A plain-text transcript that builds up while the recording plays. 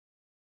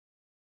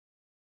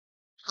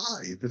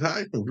Hi, it's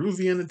Hi from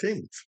Groovy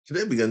Entertainment.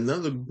 Today we got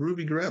another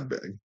groovy grab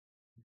bag.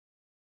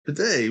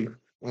 Today,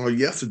 or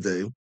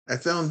yesterday, I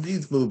found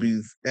these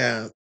movies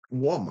at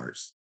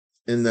Walmart's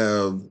in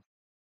the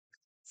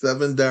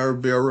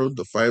 $7 barrel,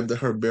 the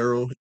 $5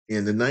 barrel,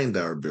 and the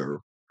 $9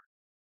 barrel.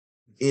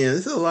 And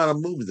this is a lot of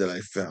movies that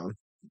I found.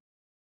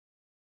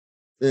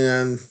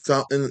 And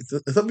some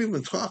people have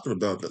been talking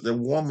about that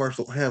Walmart's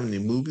don't have any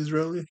movies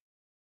really.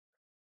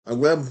 I'm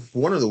glad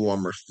one of the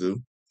Walmart's do.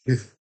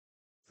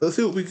 Let's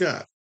see what we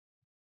got.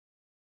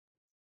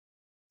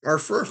 Our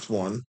first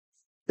one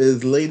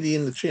is Lady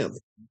and the Champ.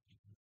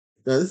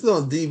 Now this is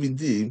on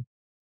DVD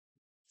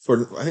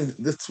for I think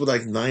this was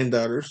like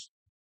 $9.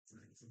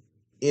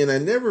 And I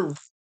don't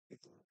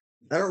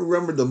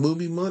remember the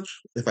movie much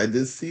if I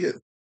did see it.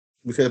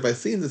 Because if I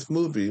seen this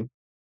movie,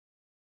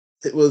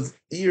 it was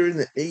either in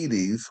the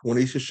 80s when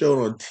they used to show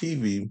it on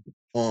TV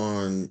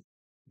on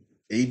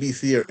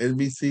ABC or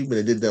NBC when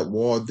they did that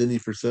Walt Disney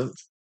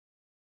Presents.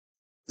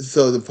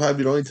 So the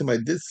probably the only time I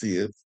did see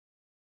it.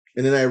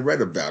 And then I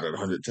read about it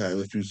 100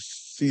 times. If you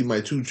see my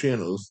two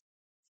channels.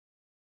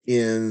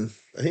 And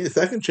I think the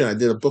second channel I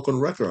did a book on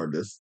record on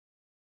this.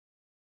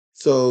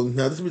 So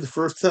now this will be the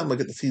first time I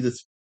get to see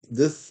this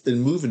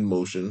in moving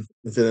motion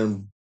instead of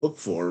in book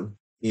form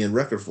and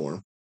record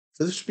form.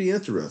 So this should be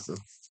interesting.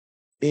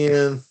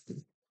 And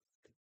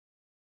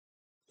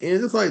and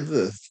just like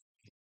this,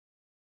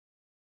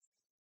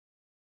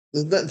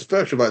 there's nothing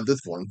special about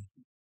this one.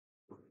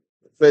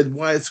 But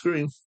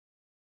widescreen,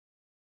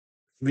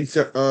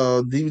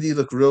 DVD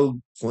look real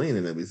clean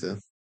and everything.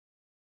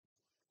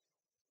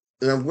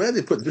 And I'm glad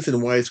they put this in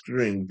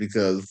widescreen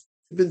because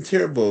it's been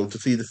terrible to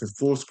see this in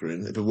full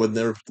screen if it would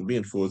never to be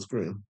in full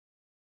screen.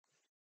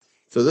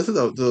 So this is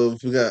a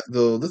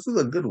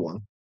good one.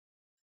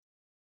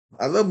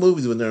 I love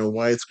movies when they're in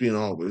widescreen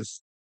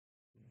always.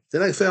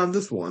 Then I found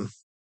this one,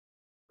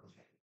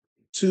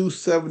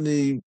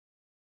 270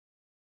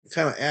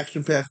 kind of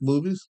action packed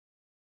movies.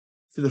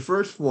 So the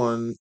first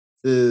one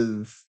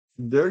is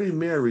Dirty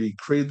Mary,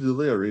 Crazy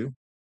Larry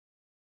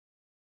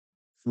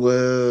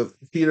with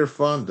Peter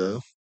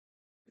Fonda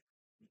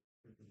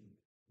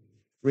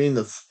reading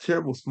the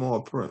terrible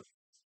small print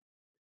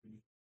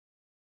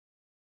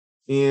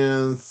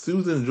and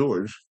Susan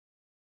George.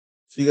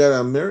 So you got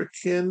an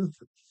American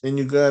and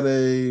you got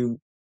a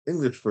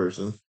English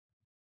person.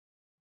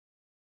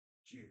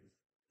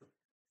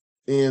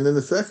 And then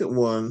the second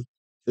one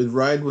is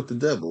Ride with the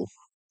Devil.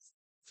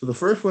 So the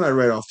first one I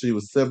read off to you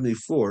was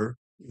 74.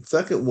 The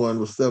second one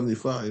was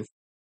 75.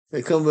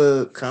 They come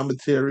with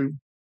commentary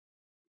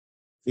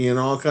and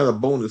all kind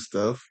of bonus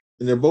stuff.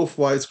 And they're both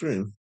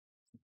widescreen.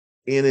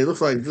 And it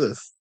looks like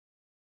this.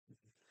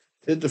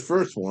 Here's the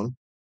first one.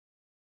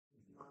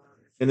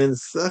 And then the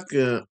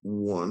second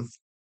one.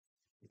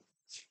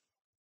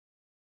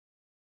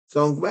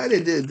 So I'm glad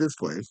they did it this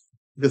way.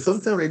 Because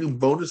sometimes they do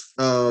bonus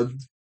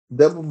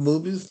double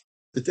movies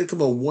that they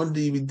come on one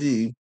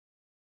DVD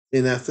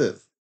and that's it.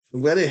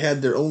 I'm glad they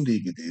had their own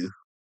DVD.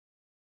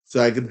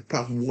 So I could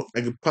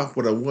pop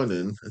what I want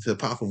in instead of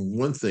popping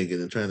one thing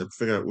in and trying to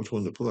figure out which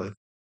one to play.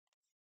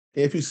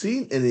 And if you've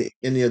seen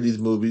any of these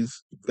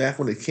movies back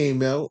when it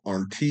came out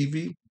on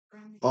TV,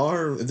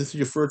 or if this is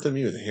your first time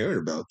even hearing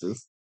about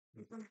this,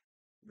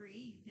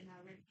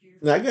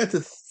 now I got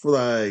this for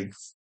like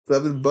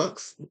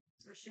 $7,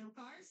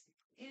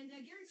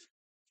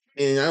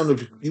 and I don't know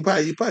if you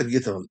probably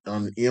get it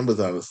on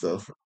Amazon and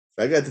stuff.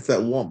 I got this at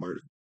Walmart.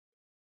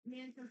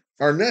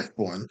 Our next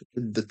one,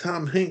 the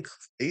Tom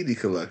Hanks 80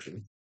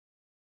 collection,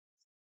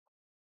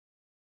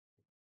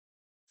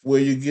 where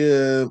you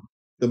get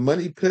the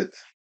Money Pit,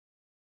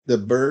 the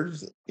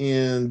Birds,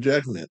 and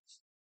Dragnet.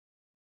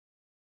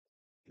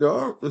 There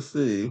are, let's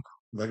see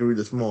if I can read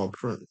the small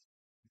print.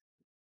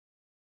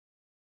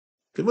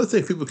 People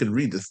think people can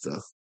read this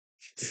stuff.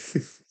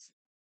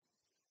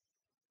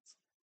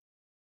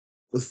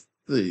 Let's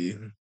see.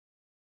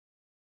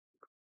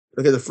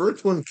 Okay, the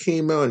first one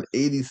came out in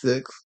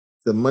 86,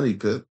 The Money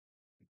Pit.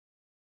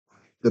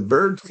 The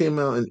Birds came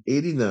out in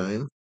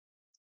 89,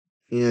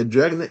 and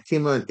Dragnet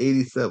came out in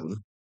 87.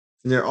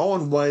 And they're all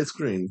in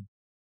widescreen.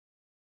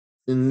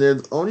 And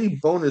there's only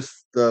bonus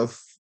stuff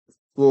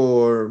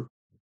for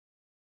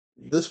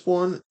this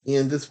one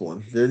and this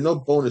one. There's no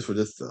bonus for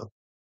this stuff.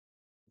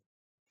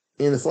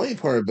 And the funny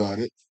part about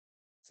it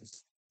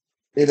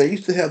is I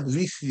used to have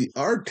the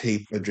VCR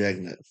tape of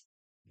Dragnet.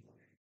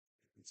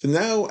 So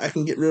now I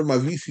can get rid of my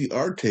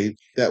VCR tape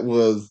that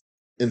was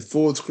in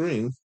full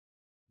screen.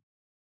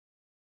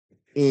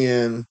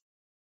 And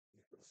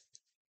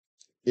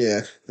yeah,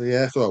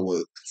 that's what I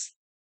was.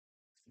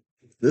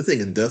 This thing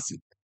is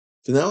dusty.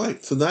 So now I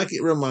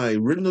get rid of my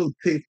original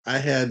tape I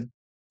had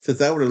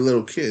since I was a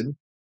little kid,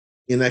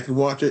 and I can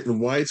watch it in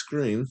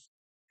widescreen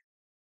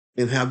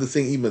and have this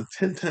thing even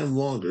 10 times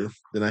longer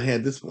than I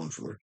had this one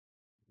for.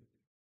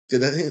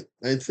 Because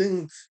I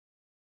think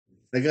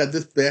I got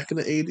this back in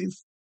the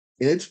 80s,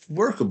 and it's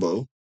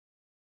workable.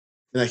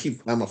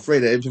 And I'm afraid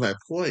that every time I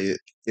play it,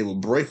 it will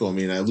break on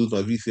me and I lose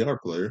my VCR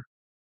player.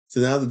 So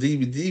now the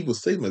DVD will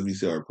save my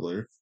VCR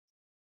player.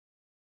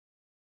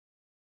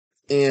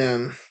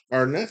 And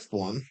our next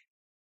one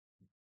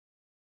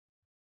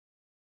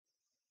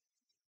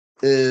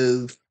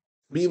is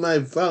Be My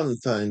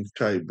Valentine,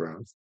 Charlie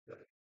Brown,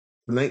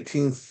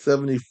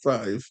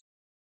 1975.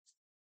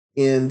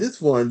 And this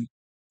one,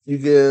 you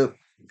get,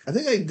 I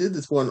think I did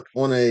this one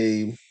on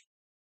a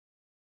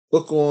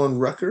book on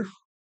record.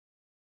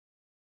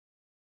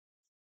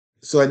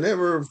 So I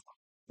never,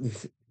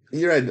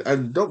 I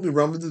don't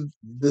remember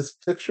this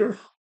picture,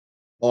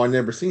 or I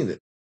never seen it.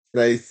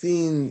 But I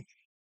seen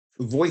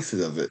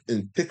voices of it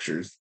in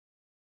pictures.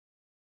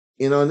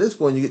 And on this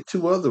one, you get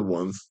two other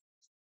ones.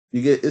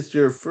 You get It's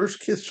Your First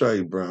Kiss,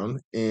 Charlie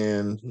Brown,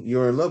 and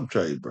You're in Love,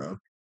 Charlie Brown.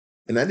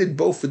 And I did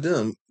both of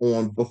them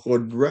on before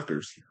the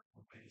records.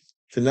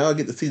 So now I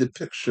get to see the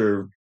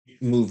picture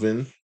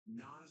moving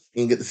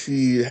and get to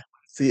see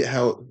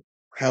how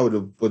it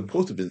was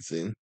supposed to have been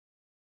seen.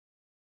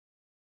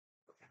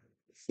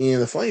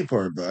 And the funny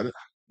part about it,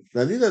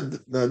 now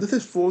this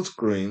is full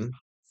screen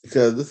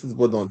because this is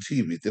what on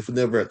TV. This was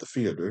never at the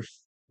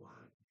theaters.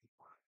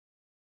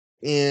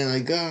 And I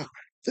got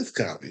this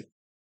copy.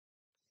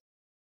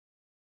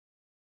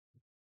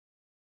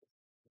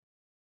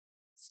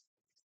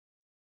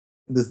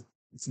 This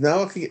so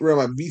now I can get rid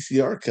of my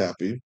VCR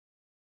copy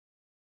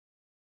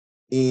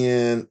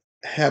and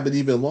have it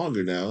even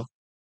longer now.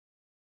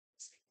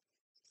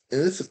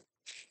 And it's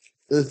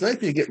nice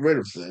to get rid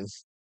of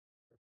things.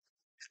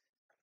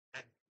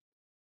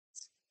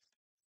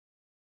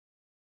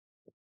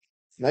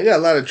 And I got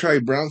a lot of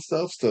Charlie Brown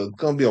stuff, so it's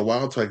gonna be a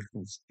while till I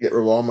can get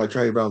rid of all my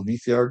Charlie Brown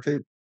VCR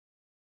tape.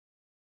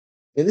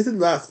 And this is a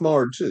lot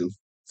smaller too,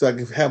 so I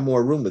can have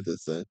more room with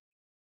this thing.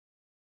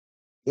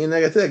 And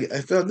like I said,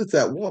 I found this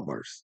at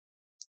Walmart's.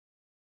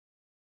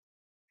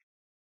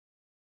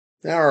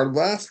 Now our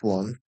last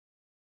one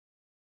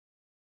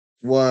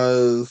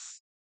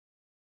was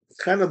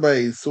kind of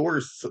a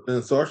sword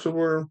and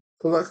sorcerer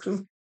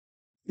collection.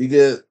 You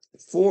get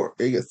four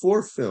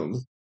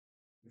films.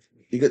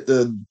 You get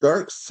the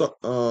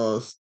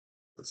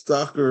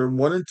Stalker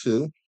 1 and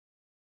 2.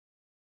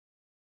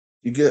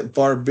 You get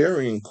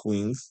Barbarian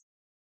Queens,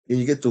 and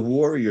you get the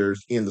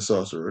Warriors and the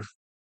Sorcerers.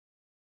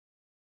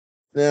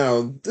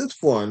 Now this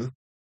one,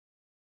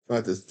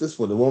 not this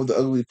one, the one with the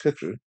ugly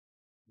picture.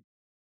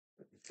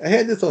 I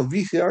had this on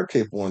VCR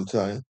tape one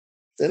time.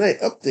 Then I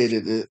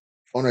updated it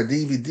on a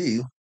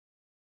DVD.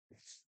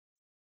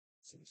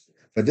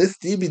 But this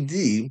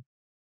DVD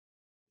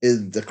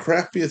is the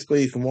crappiest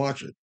way you can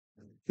watch it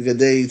because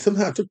they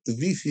somehow took the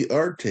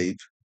VCR tape,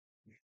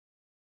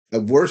 a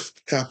worse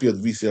copy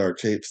of the VCR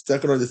tape,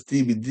 stuck it on this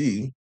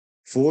DVD,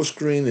 full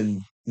screen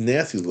and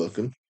nasty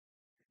looking,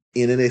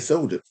 and then they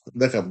sold it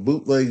like a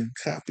bootleg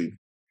copy.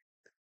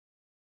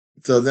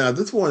 So now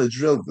this one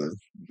is real good.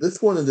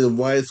 This one is in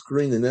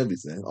widescreen and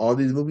everything. All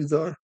these movies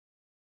are.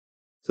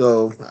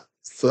 So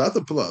so that's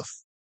a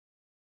plus.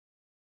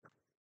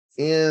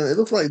 And it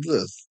looks like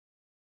this.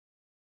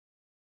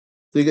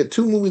 So you get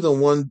two movies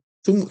on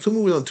two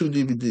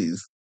DVDs.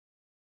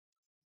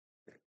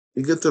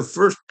 You get the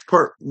first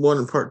part one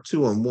and part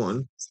two on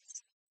one,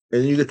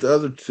 and you get the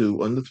other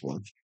two on this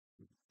one.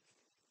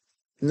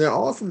 And they're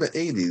all from the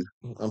 80s,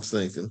 I'm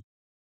thinking.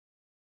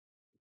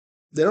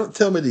 They don't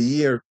tell me the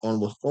year on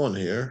what's on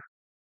here.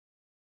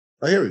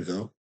 Oh, here we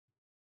go.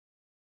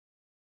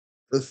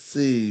 Let's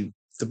see.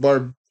 The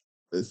bar.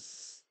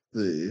 Let's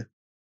see.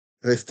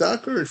 Okay,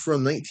 Stalker is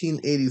from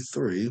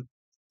 1983.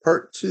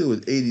 Part two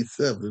is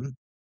 87.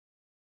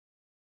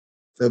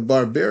 The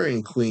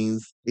Barbarian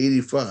Queen's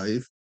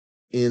 85.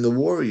 And the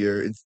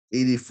Warrior is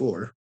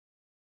 84.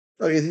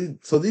 Okay,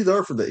 so these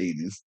are from the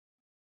 80s.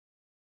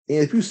 And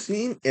if you've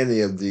seen any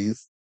of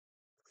these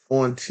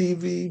on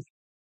TV,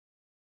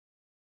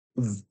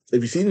 if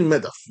you've seen them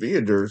at the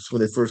theaters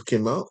when they first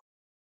came out,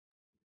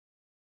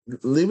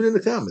 leave it in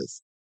the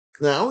comments.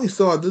 Now, I only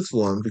saw this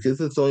one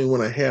because it's the only one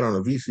I had on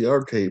a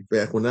VCR tape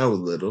back when I was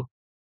little.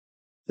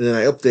 And then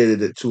I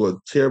updated it to a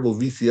terrible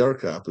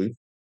VCR copy.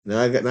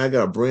 Now I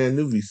got a brand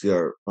new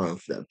VCR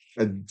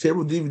a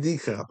terrible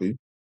DVD copy.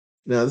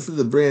 Now this is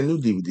a brand new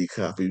DVD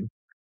copy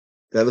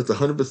that looks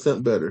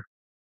 100% better.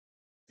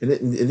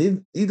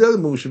 And these other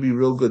movies should be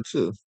real good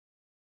too.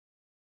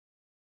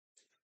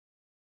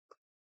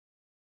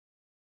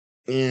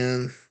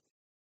 And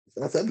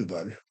that's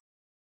everybody.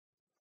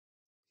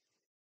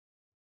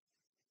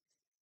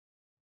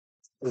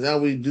 So now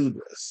we do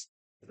this.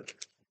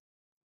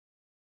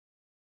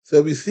 So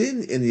if you've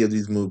seen any of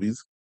these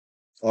movies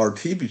or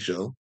TV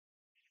show,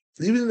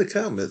 leave it in the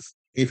comments.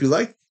 If you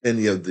like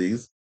any of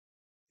these,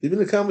 leave it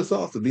in the comments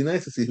also. It'd be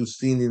nice to see who's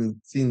seen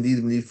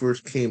these when these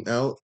first came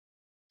out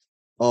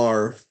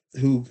or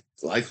who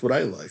likes what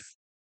I like.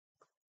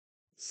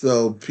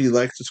 So please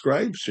like,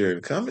 subscribe, share,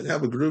 and comment.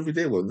 Have a groovy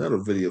day with another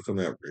video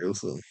coming out real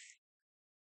soon.